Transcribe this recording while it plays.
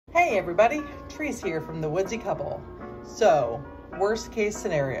Hey everybody, Trees here from the Woodsy couple. So, worst case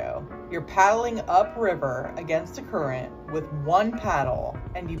scenario, you're paddling upriver against a current with one paddle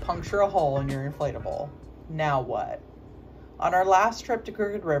and you puncture a hole in your inflatable. Now what? On our last trip to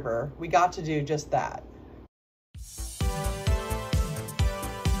Crooked River, we got to do just that.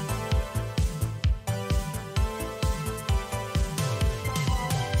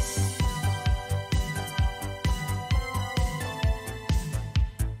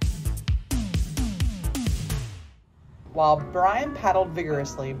 While Brian paddled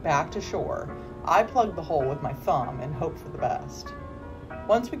vigorously back to shore, I plugged the hole with my thumb and hoped for the best.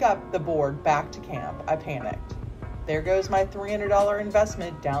 Once we got the board back to camp, I panicked. There goes my $300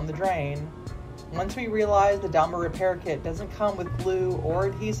 investment down the drain. Once we realized the DAMA repair kit doesn't come with glue or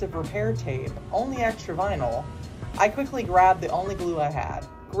adhesive repair tape, only extra vinyl, I quickly grabbed the only glue I had,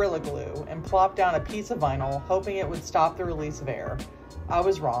 Gorilla Glue, and plopped down a piece of vinyl, hoping it would stop the release of air. I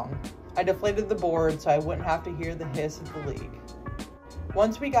was wrong. I deflated the board so I wouldn't have to hear the hiss of the leak.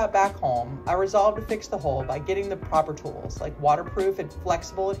 Once we got back home, I resolved to fix the hole by getting the proper tools, like waterproof and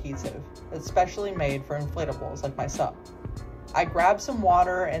flexible adhesive that's specially made for inflatables like my sub. I grabbed some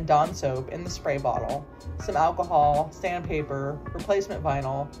water and Dawn soap in the spray bottle, some alcohol, sandpaper, replacement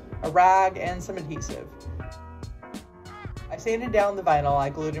vinyl, a rag, and some adhesive. I sanded down the vinyl I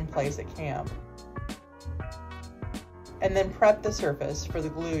glued in place at camp, and then prepped the surface for the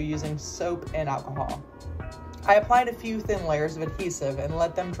glue using soap and alcohol. I applied a few thin layers of adhesive and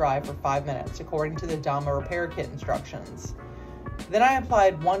let them dry for 5 minutes according to the DAMA repair kit instructions. Then I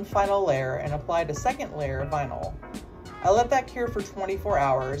applied one final layer and applied a second layer of vinyl. I let that cure for 24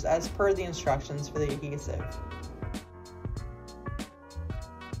 hours as per the instructions for the adhesive.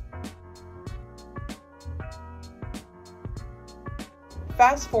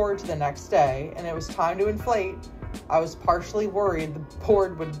 Fast forward to the next day and it was time to inflate. I was partially worried the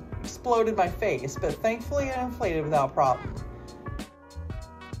board would explode in my face, but thankfully it inflated without problem.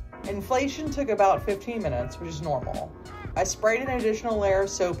 Inflation took about 15 minutes, which is normal. I sprayed an additional layer of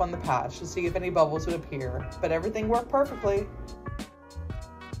soap on the patch to see if any bubbles would appear, but everything worked perfectly.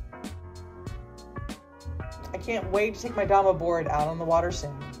 I can't wait to take my DAMA board out on the water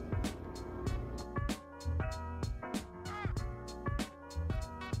soon.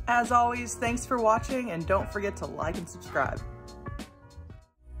 As always, thanks for watching and don't forget to like and subscribe.